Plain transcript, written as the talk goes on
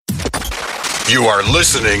You are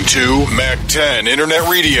listening to Mac 10 Internet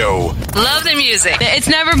Radio. Love the music. It's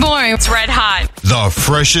never boring. It's red hot. The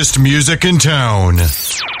freshest music in town. Good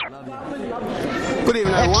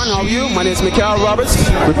evening, everyone. How are you? My name is Mikael Roberts,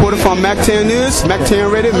 reporter from Mac 10 News, Mac 10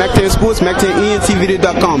 Radio, Mac 10 Sports, Mac 10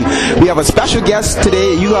 ENTVideo.com. We have a special guest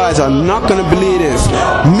today. You guys are not going to believe this.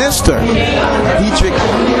 Mr. Dietrich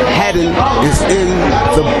Haddon is in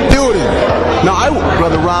the building. Now,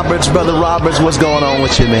 Brother Roberts, what's going on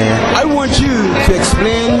with you, man? I want you to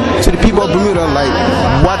explain to the people of Bermuda, like,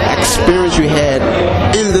 what experience you had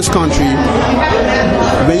in this country.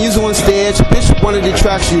 When you was on stage, pitch one of the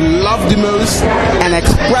tracks you love the most, and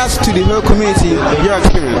express to the whole community your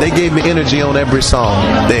experience. They gave me energy on every song,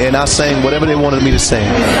 and I sang whatever they wanted me to sing.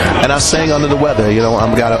 And I sang under the weather, you know. I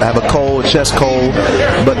have a cold, chest cold,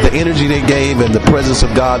 but the energy they gave and the presence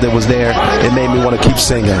of God that was there, it made me want to keep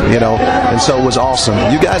singing, you know. And so it was awesome.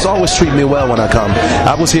 You guys always treat me well when I come.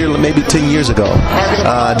 I was here maybe 10 years ago.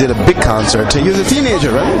 I did a big concert. You was a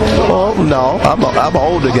teenager, right? Well, no, I'm an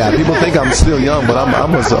older guy. People think I'm still young, but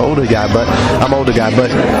I'm an older guy. But I'm older guy.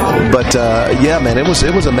 But yeah, man, it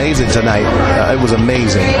was amazing tonight. It was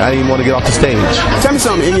amazing. I didn't even want to get off the stage. Tell me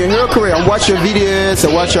something. In your hero career, I watch your videos,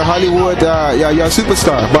 I watch your Hollywood. You're a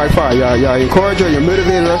superstar by far. You're encourager, you're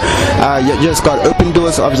motivator. You just got open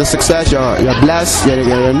doors of the success. You're blessed.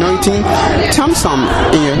 You're anointing. Tell me something.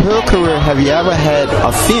 In your whole career, have you ever had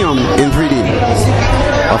a film in 3D?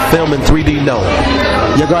 A film in 3D? No.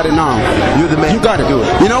 You got it now. You're the man. You got it. Do it.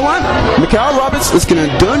 You know what? Mikael Roberts is going to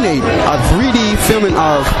donate a 3D filming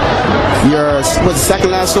of your, what's the second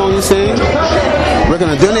last song you sang? We're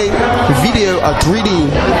going to donate video of 3D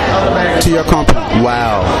to your company.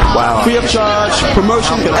 Wow. Free of charge,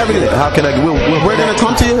 promotion, everything. How can I? We're going to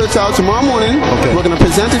come to your hotel tomorrow morning. Okay. We're going to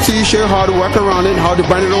present it to you, show how to work around it, how to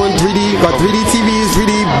burn it on 3D, got 3D TVs,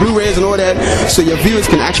 3D Blu-rays and all that, so your viewers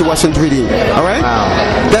can actually watch in 3D. All right? Wow.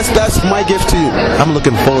 That's my gift to you. I'm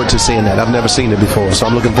looking forward to seeing that. I've never seen it before, so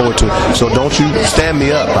I'm looking forward to it. So don't you stand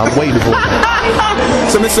me up. I'm waiting for it.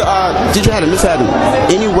 So, Mr. Dietrich Haddon, Miss Haddon,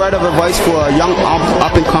 any word of advice for a young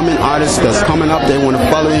up-and-coming artist that's coming up, they want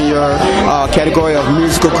to follow in your category of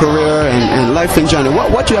musical career and life in general?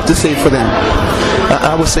 What do you have to say for them?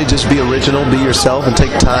 I would say just be original, be yourself, and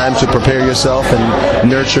take time to prepare yourself and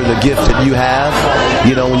nurture the gift that you have.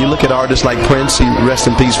 You know, when you look at artists like Prince, rest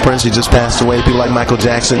in peace, Prince, he just passed away. People like Michael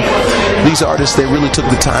Jackson. These artists, they really took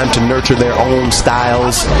the time to nurture their own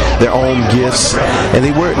styles, their own gifts, and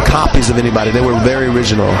they weren't copies of anybody. They were very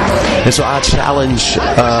original. And so I challenge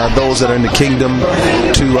those that are in the kingdom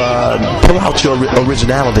to pull out your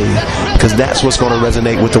originality, because that's what's going to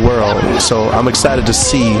resonate with the world. So I'm excited to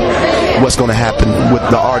see what's going to happen with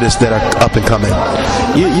the artists that are up and coming.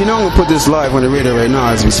 You know, I'm going to put this live on the radio right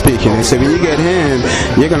now as we speak. And so when you get home,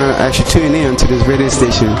 you're going to actually tune in to this radio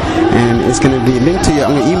station, and it's going to be linked to your,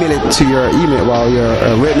 I'm going to email it to your email, your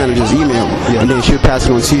red manager's email, and then she'll pass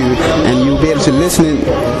it on to you, and you'll be able to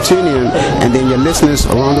tune in, and then your listeners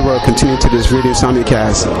around the world continue to this radio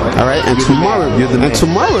simulcast. All right? And tomorrow we're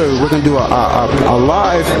going to do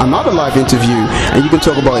another live interview, and you can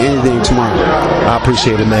talk about anything tomorrow. I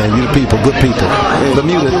appreciate it, man. You the people, good people.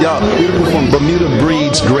 Bermuda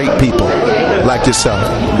breeds great people like yourself.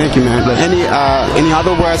 Thank you, man. Any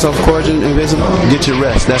other words of encouragement and wisdom? Get your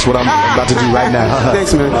rest. That's what I'm about to do right now.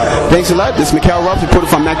 Thanks, man. Thanks a lot. This is Mikael Roberts, reporter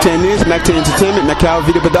from Mac 10 News, Mac 10 Entertainment, Mikael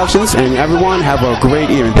Video Productions, and everyone have a great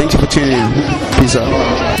evening. Thank you for tuning in. Peace out.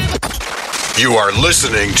 You are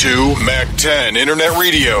listening to Mac 10 Internet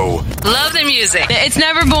Radio. Love the music. It's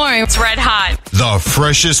never boring. It's red hot. The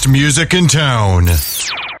freshest music in town.